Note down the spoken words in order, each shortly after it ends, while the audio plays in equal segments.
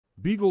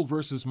Beagle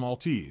versus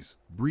Maltese,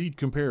 breed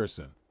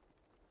comparison.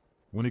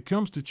 When it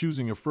comes to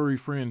choosing a furry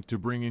friend to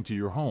bring into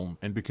your home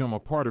and become a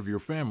part of your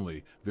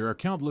family, there are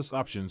countless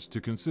options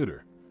to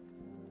consider.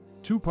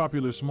 Two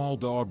popular small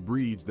dog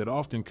breeds that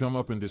often come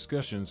up in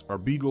discussions are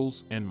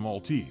Beagles and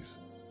Maltese.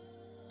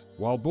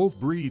 While both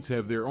breeds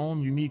have their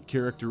own unique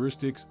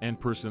characteristics and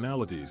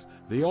personalities,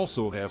 they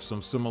also have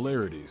some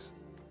similarities.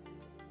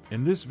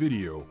 In this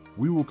video,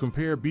 we will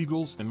compare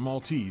Beagles and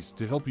Maltese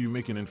to help you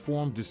make an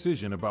informed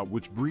decision about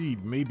which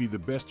breed may be the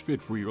best fit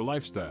for your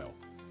lifestyle.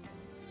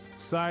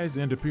 Size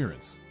and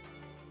appearance.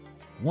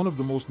 One of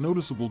the most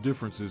noticeable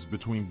differences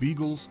between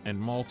Beagles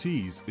and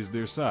Maltese is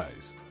their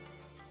size.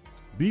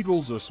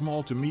 Beagles are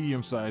small to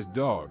medium-sized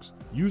dogs,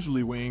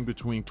 usually weighing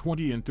between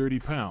 20 and 30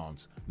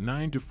 pounds,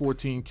 9 to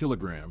 14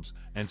 kilograms,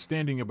 and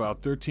standing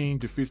about 13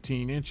 to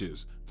 15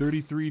 inches,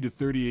 33 to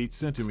 38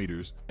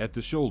 centimeters, at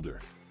the shoulder.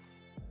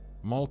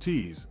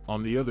 Maltese,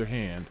 on the other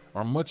hand,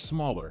 are much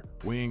smaller,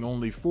 weighing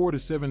only 4 to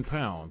 7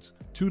 pounds,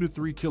 2 to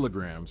 3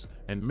 kilograms,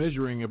 and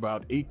measuring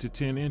about 8 to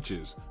 10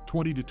 inches,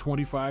 20 to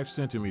 25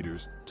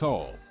 centimeters,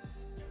 tall.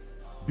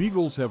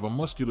 Beagles have a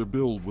muscular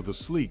build with a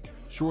sleek,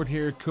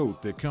 short-haired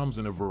coat that comes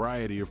in a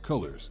variety of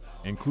colors,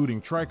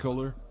 including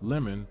tricolor,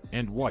 lemon,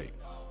 and white.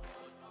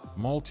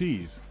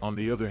 Maltese, on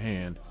the other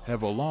hand,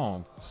 have a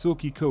long,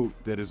 silky coat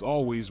that is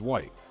always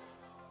white.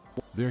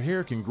 Their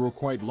hair can grow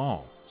quite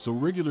long, so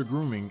regular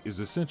grooming is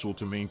essential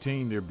to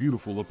maintain their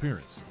beautiful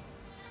appearance.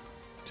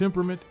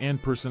 Temperament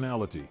and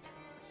personality.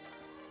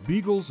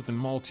 Beagles and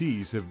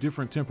Maltese have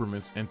different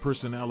temperaments and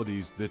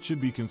personalities that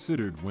should be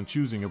considered when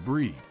choosing a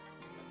breed.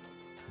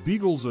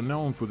 Beagles are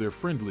known for their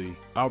friendly,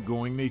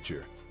 outgoing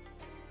nature.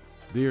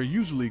 They are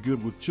usually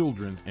good with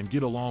children and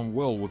get along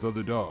well with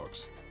other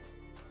dogs.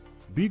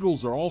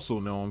 Beagles are also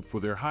known for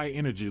their high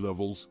energy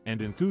levels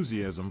and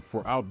enthusiasm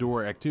for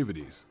outdoor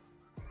activities.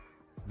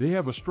 They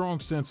have a strong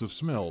sense of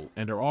smell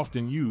and are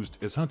often used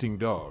as hunting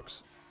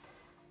dogs.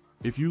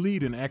 If you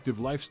lead an active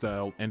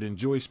lifestyle and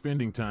enjoy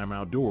spending time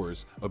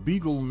outdoors, a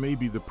Beagle may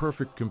be the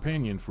perfect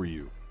companion for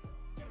you.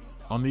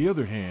 On the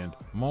other hand,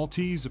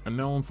 Maltese are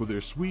known for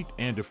their sweet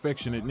and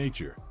affectionate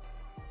nature.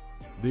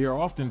 They are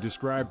often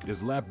described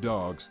as lap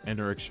dogs and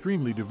are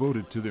extremely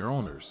devoted to their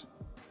owners.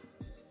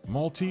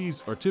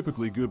 Maltese are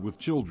typically good with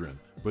children,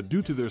 but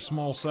due to their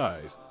small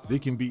size, they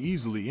can be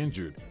easily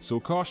injured, so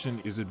caution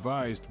is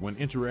advised when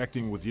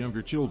interacting with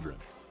younger children.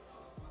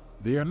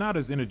 They are not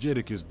as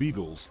energetic as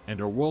Beagles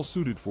and are well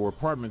suited for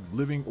apartment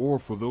living or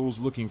for those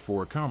looking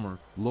for a calmer,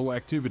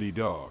 low-activity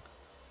dog.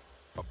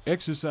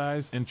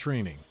 Exercise and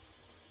training.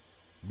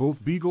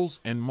 Both Beagles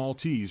and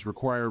Maltese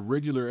require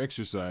regular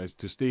exercise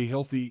to stay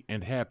healthy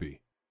and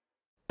happy.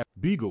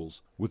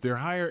 Beagles, with their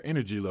higher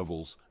energy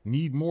levels,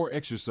 need more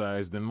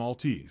exercise than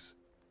Maltese.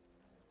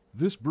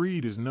 This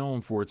breed is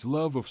known for its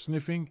love of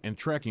sniffing and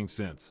tracking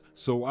scents,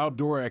 so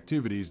outdoor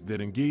activities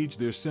that engage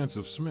their sense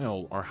of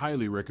smell are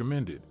highly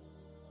recommended.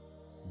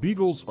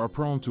 Beagles are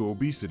prone to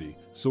obesity,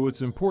 so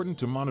it's important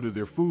to monitor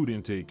their food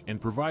intake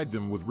and provide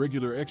them with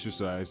regular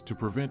exercise to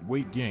prevent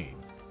weight gain.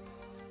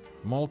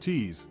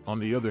 Maltese, on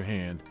the other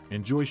hand,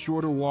 enjoy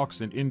shorter walks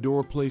and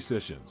indoor play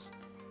sessions.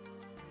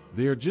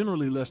 They are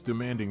generally less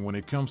demanding when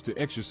it comes to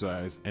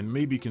exercise and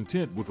may be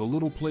content with a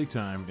little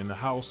playtime in the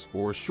house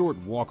or a short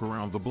walk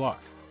around the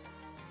block.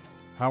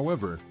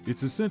 However,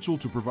 it's essential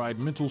to provide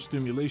mental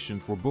stimulation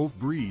for both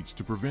breeds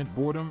to prevent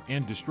boredom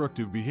and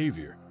destructive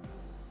behavior.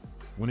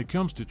 When it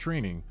comes to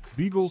training,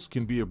 Beagles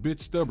can be a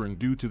bit stubborn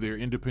due to their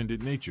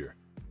independent nature.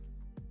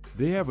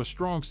 They have a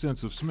strong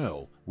sense of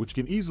smell, which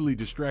can easily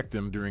distract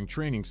them during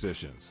training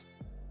sessions.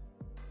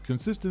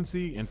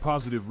 Consistency and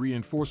positive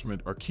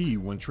reinforcement are key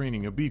when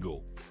training a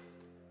Beagle.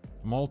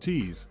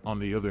 Maltese, on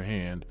the other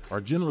hand,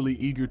 are generally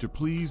eager to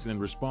please and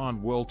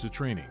respond well to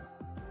training.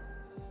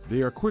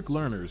 They are quick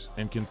learners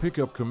and can pick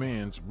up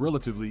commands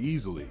relatively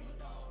easily.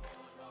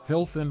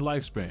 Health and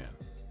lifespan.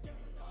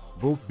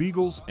 Both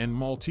Beagles and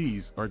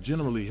Maltese are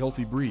generally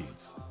healthy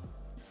breeds.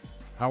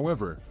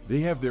 However, they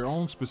have their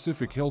own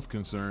specific health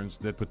concerns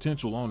that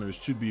potential owners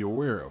should be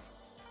aware of.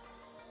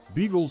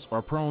 Beagles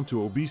are prone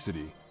to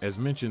obesity, as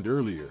mentioned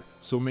earlier,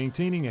 so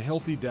maintaining a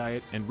healthy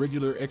diet and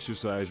regular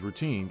exercise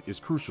routine is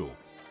crucial.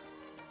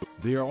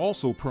 They are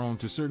also prone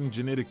to certain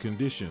genetic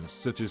conditions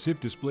such as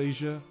hip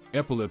dysplasia,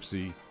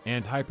 epilepsy,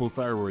 and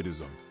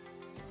hypothyroidism.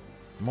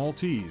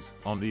 Maltese,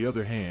 on the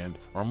other hand,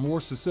 are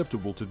more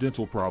susceptible to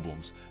dental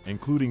problems,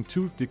 including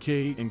tooth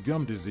decay and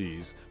gum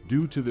disease,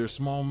 due to their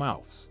small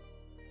mouths.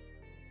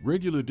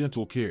 Regular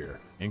dental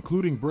care,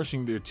 including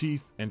brushing their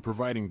teeth and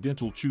providing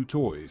dental chew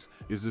toys,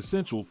 is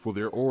essential for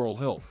their oral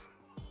health.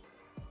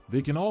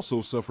 They can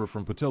also suffer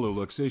from patellar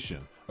luxation,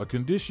 a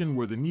condition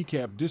where the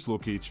kneecap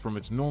dislocates from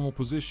its normal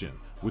position,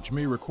 which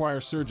may require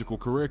surgical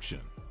correction.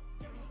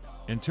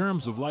 In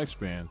terms of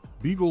lifespan,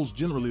 Beagles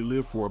generally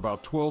live for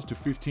about 12 to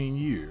 15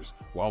 years,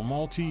 while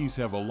Maltese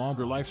have a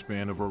longer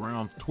lifespan of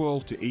around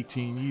 12 to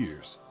 18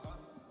 years.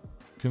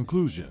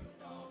 Conclusion.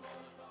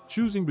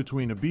 Choosing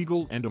between a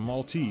Beagle and a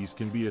Maltese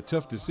can be a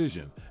tough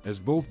decision, as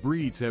both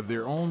breeds have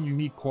their own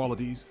unique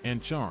qualities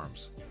and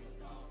charms.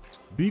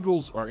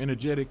 Beagles are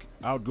energetic,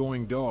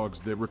 outgoing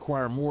dogs that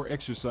require more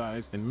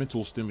exercise and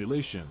mental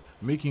stimulation,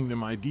 making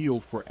them ideal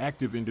for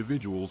active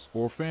individuals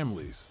or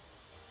families.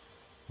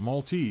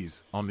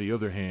 Maltese, on the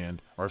other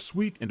hand, are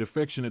sweet and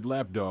affectionate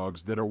lap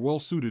dogs that are well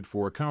suited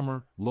for a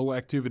calmer,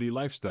 low-activity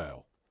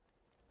lifestyle.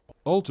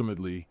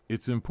 Ultimately,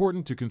 it's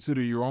important to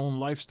consider your own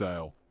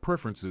lifestyle,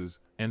 preferences,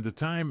 and the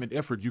time and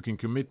effort you can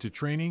commit to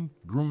training,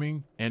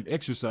 grooming, and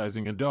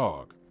exercising a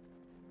dog.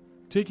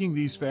 Taking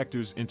these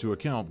factors into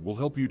account will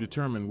help you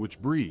determine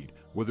which breed,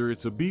 whether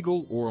it's a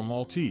Beagle or a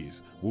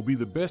Maltese, will be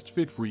the best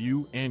fit for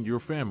you and your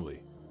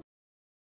family.